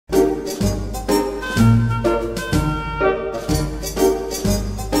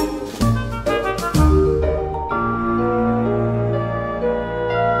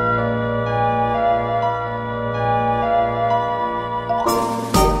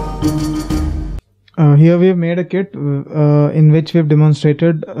Here we have made a kit in which we have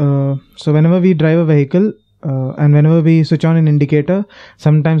demonstrated, so whenever we drive a vehicle and whenever we switch on an indicator,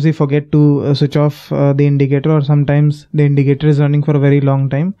 sometimes we forget to switch off the indicator, or sometimes the indicator is running for a very long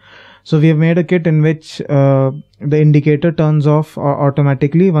time. So we have made a kit in which the indicator turns off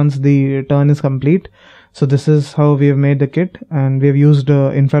automatically once the turn is complete. So this is how we have made the kit, and we have used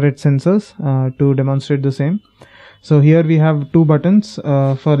infrared sensors to demonstrate the same. So here we have two buttons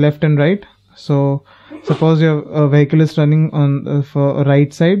for left and right. So suppose your vehicle is running on for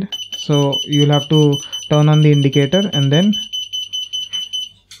right side, so you'll have to turn on the indicator, and then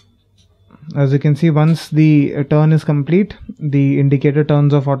as you can see, once the turn is complete, the indicator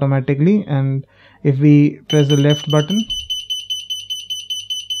turns off automatically. And if we press the left button,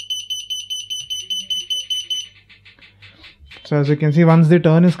 so as you can see, once the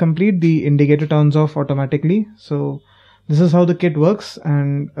turn is complete, the indicator turns off automatically. So this is how the kit works,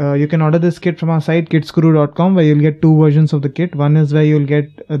 and you can order this kit from our site kitsguru.com, where you'll get two versions of the kit. One is where you'll get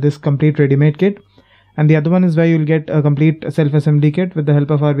this complete ready-made kit, and the other one is where you'll get a complete self-assembly kit. With the help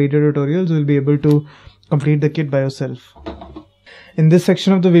of our video tutorials, you'll be able to complete the kit by yourself. In this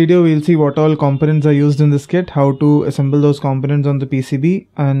section of the video, we'll see what all components are used in this kit, how to assemble those components on the PCB,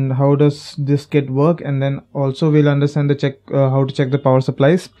 and how does this kit work, and then also we'll understand the how to check the power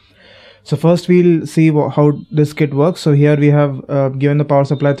supplies. So first we'll see how this kit works. So here we have given the power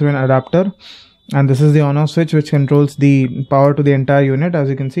supply through an adapter, and this is the on-off switch which controls the power to the entire unit. As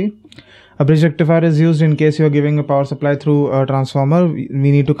you can see, a bridge rectifier is used in case you're giving a power supply through a transformer. We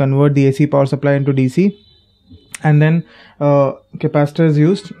need to convert the AC power supply into DC. And then capacitor is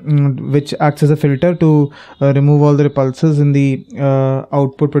used, which acts as a filter to remove all the repulses in the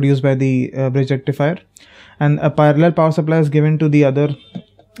output produced by the bridge rectifier. And a parallel power supply is given to the other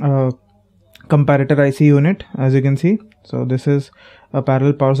comparator IC unit, as you can see. So this is a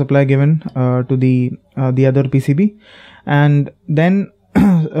parallel power supply given to the other PCB, and then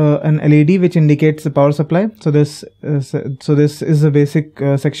an LED which indicates the power supply. So this is the basic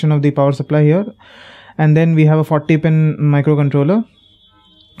section of the power supply here. And then we have a 40-pin microcontroller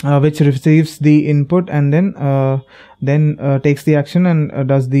which receives the input and then takes the action and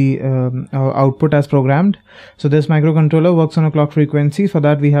does the output as programmed. So this microcontroller works on a clock frequency. For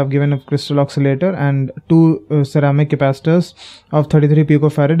that, we have given a crystal oscillator and two ceramic capacitors of 33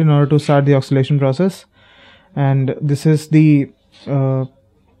 picofarad in order to start the oscillation process. And this is these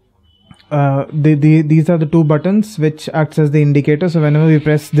are the two buttons which acts as the indicator. So whenever we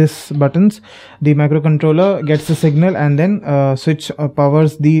press this buttons, the microcontroller gets the signal and then switch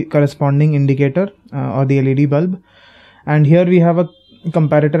powers the corresponding indicator or the LED bulb. And here we have a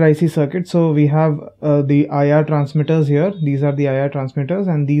comparator IC circuit. So we have the IR transmitters here. These are the IR transmitters,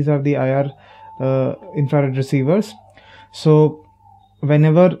 and these are the IR infrared receivers. So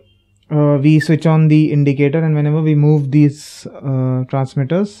whenever we switch on the indicator and whenever we move these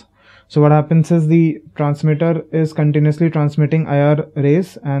transmitters, so what happens is the transmitter is continuously transmitting IR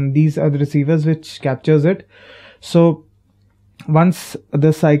rays, and these are the receivers which captures it. So once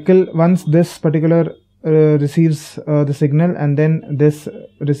this particular receives the signal, and then this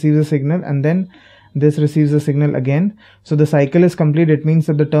receives the signal, and then this receives the signal again. So the cycle is complete. It means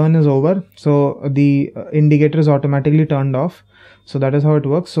that the turn is over. So the indicator is automatically turned off. So that is how it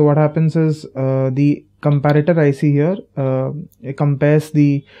works. So what happens is the comparator IC here it compares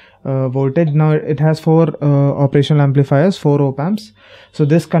the voltage. Now it has four operational amplifiers, 4 op-amps. So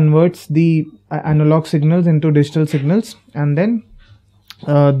this converts the analog signals into digital signals, and then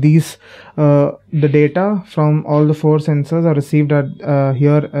the data from all the 4 sensors are received at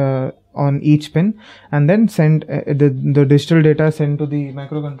here on each pin, and then sent the digital data sent to the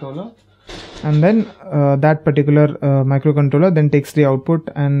microcontroller, and then that particular microcontroller then takes the output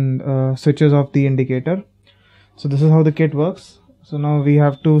and switches off the indicator. So this is how the kit works. So now we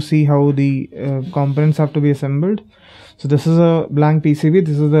have to see how the components have to be assembled. So this is a blank PCB.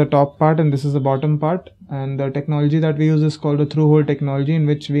 This is the top part and this is the bottom part. And the technology that we use is called a through-hole technology, in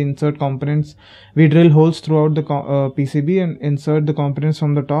which we insert components. We drill holes throughout the PCB and insert the components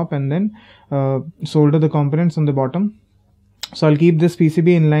from the top, and then solder the components on the bottom. So I'll keep this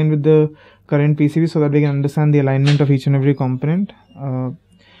PCB in line with the current PCB so that we can understand the alignment of each and every component.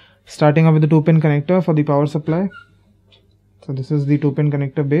 Starting off with the 2-pin connector for the power supply. So this is the 2-pin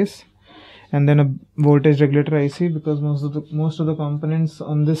connector base, and then a voltage regulator IC, because most of the components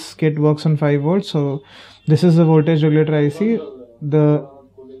on this kit works on 5 volts. So this is the voltage regulator IC. The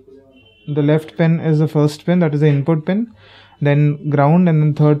left pin is the first pin, that is the input pin, then ground, and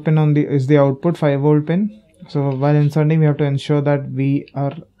then third pin is the output 5-volt pin. So while inserting, we have to ensure that we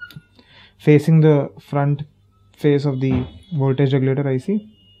are facing the front face of the voltage regulator IC.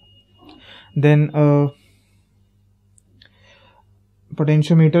 Then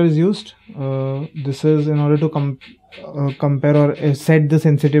potentiometer is used. This is in order to compare or set the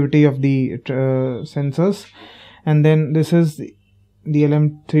sensitivity of the sensors. And then this is the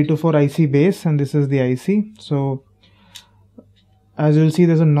LM324 IC base, and this is the IC. So as you will see,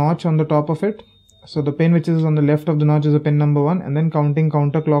 there's a notch on the top of it. So the pin which is on the left of the notch is a pin number 1, and then counting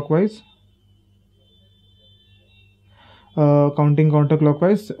counterclockwise, the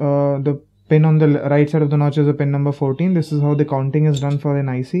pin on the right side of the notch is a pin number 14. This is how the counting is done for an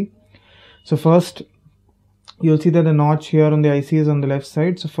IC. So first you'll see that the notch here on the IC is on the left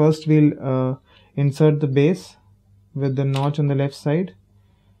side. So first we'll insert the base with the notch on the left side.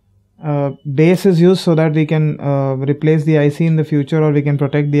 Base is used so that we can replace the IC in the future, or we can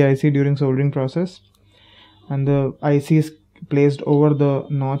protect the IC during soldering process. And the IC is placed over the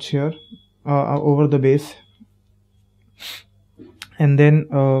notch here, over the base. And then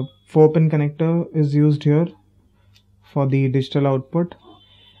 4-pin connector is used here for the digital output.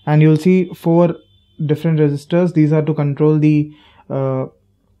 And you'll see 4 different resistors. These are to control the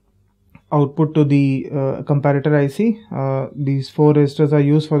output to the comparator IC. These 4 resistors are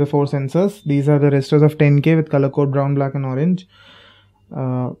used for the 4 sensors. These are the resistors of 10K with color code brown, black and orange.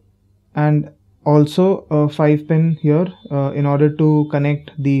 And also a 5-pin here in order to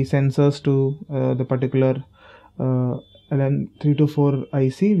connect the sensors to the particular LM324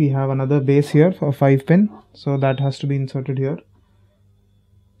 IC. We have another base here for 5-pin, so that has to be inserted here.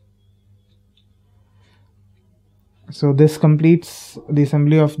 So this completes the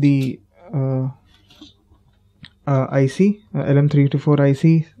assembly of the IC, LM324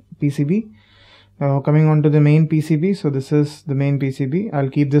 IC PCB. Coming on to the main PCB. So this is the main PCB. I'll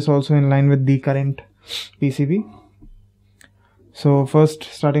keep this also in line with the current PCB. So first,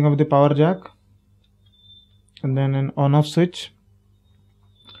 starting off with the power jack, and then an on-off switch.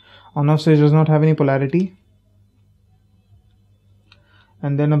 On-off switch does not have any polarity.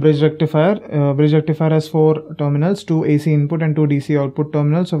 And then a bridge rectifier. Bridge rectifier has 4 terminals, 2 AC input and 2 DC output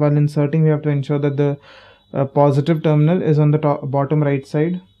terminals. So while inserting, we have to ensure that the positive terminal is on the bottom right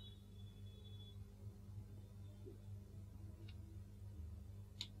side.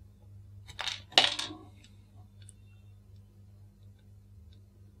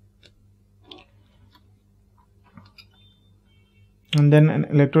 And then an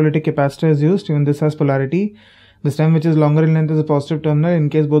electrolytic capacitor is used. Even this has polarity. The stem which is longer in length is a positive terminal. In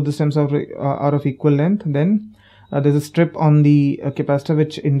case both the stems are of equal length, then there's a strip on the capacitor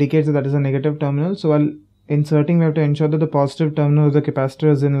which indicates that is a negative terminal. So while inserting, we have to ensure that the positive terminal of the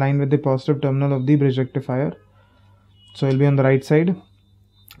capacitor is in line with the positive terminal of the bridge rectifier. So it will be on the right side.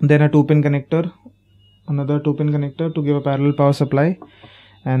 Then a 2-pin connector, another 2-pin connector to give a parallel power supply,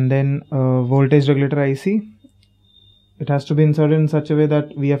 and then a voltage regulator IC. It has to be inserted in such a way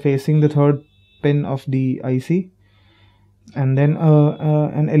that we are facing the 3rd pin of the IC. And then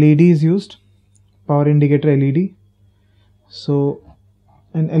an LED is used, power indicator LED. So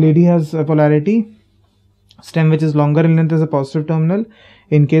an LED has a polarity. Stem which is longer in length is a positive terminal.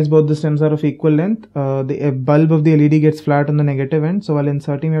 In case both the stems are of equal length, the bulb of the LED gets flat on the negative end. So while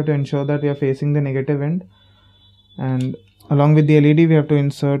inserting, we have to ensure that we are facing the negative end. And along with the LED, we have to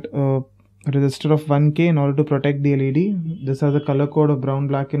insert a resistor of 1K in order to protect the LED. This has a color code of brown,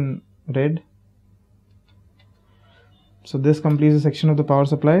 black and red. So this completes the section of the power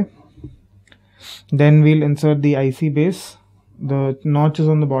supply. Then we'll insert the IC base. The notch is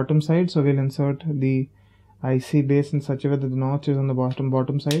on the bottom side, so we'll insert the IC base in such a way that the notch is on the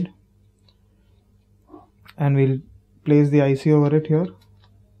bottom side, and we'll place the IC over it here.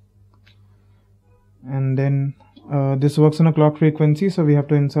 And then this works on a clock frequency, so we have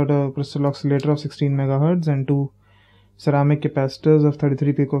to insert a crystal oscillator of 16 megahertz and 2 ceramic capacitors of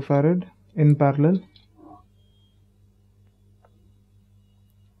 33 picofarad in parallel.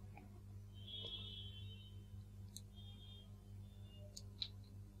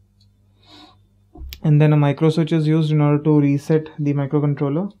 And then a micro switch is used in order to reset the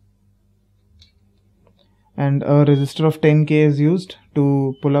microcontroller. And a resistor of 10K is used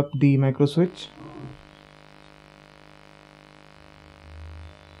to pull up the micro switch.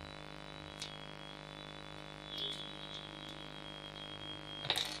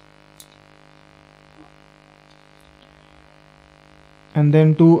 And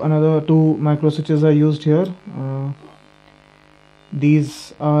then another two micro switches are used here.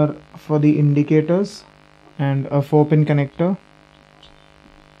 These are for the indicators, and a 4-pin connector.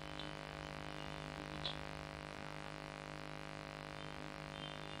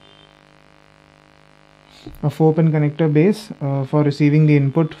 A 4-pin connector base for receiving the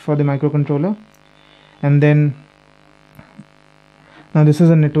input for the microcontroller. And then Now this is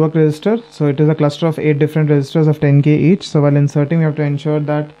a network resistor, so it is a cluster of 8 different resistors of 10k each. So while inserting, we have to ensure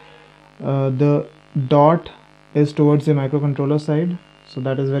that the dot is towards the microcontroller side, so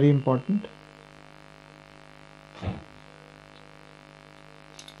that is very important.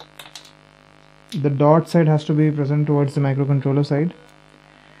 The dot side has to be present towards the microcontroller side,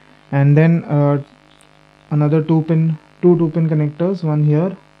 and then another two 2-pin connectors, one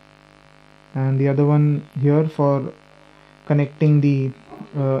here and the other one here for connecting the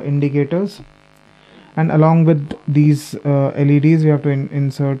indicators, and along with these LEDs we have to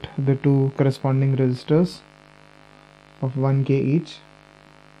insert the 2 corresponding resistors of 1k each.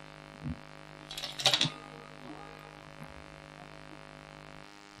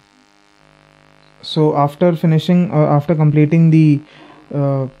 So after completing the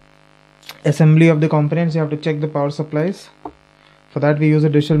assembly of the components, you have to check the power supplies. For that we use a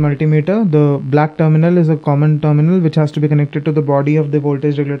digital multimeter. The black terminal is a common terminal which has to be connected to the body of the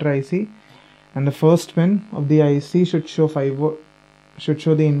voltage regulator IC, and the first pin of the IC should show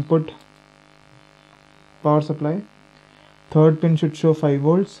the input power supply. Third pin should show 5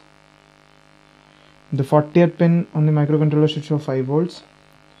 volts. The 40th pin on the microcontroller should show 5 volts,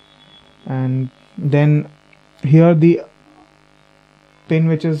 and then here the pin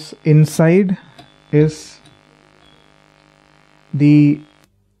which is inside is the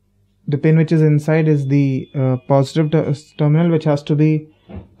pin which is inside is the positive terminal, which has to be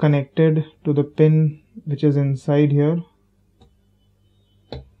connected to the pin which is inside here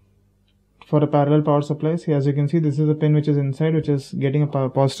for a parallel power supply. See, as you can see, this is the pin which is inside, which is getting a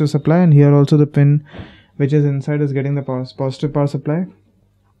positive supply, and here also the pin which is inside is getting the positive power supply.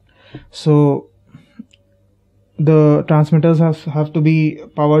 So the transmitters have to be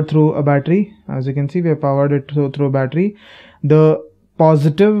powered through a battery. As you can see, we have powered it through a battery. The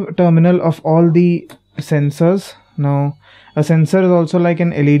positive terminal of all the sensors, now a sensor is also like an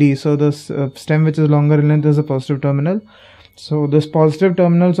LED, so this stem which is longer in length is a positive terminal. So this positive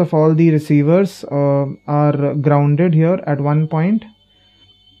terminals of all the receivers are grounded here at one point.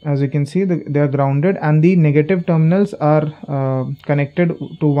 As you can see, they are grounded, and the negative terminals are connected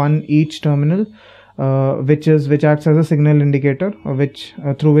to one each terminal, which acts as a signal indicator,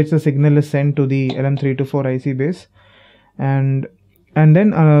 through which the signal is sent to the LM324 IC base, and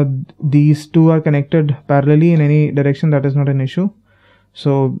then these two are connected parallelly in any direction. That is not an issue.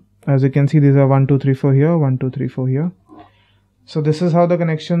 So as you can see, these are 1 2 3 4 here, 1 2 3 4 here. So this is how the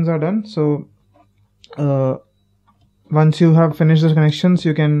connections are done. So once you have finished the connections,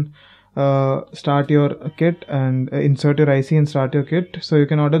 you can start your kit and insert your IC and start your kit. So you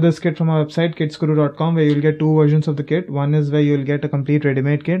can order this kit from our website kitsguru.com, where you will get 2 versions of the kit. One is where you will get a complete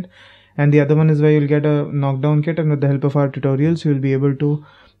ready-made kit, and the other one is where you will get a knockdown kit, and with the help of our tutorials you will be able to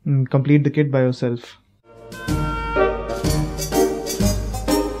complete the kit by yourself.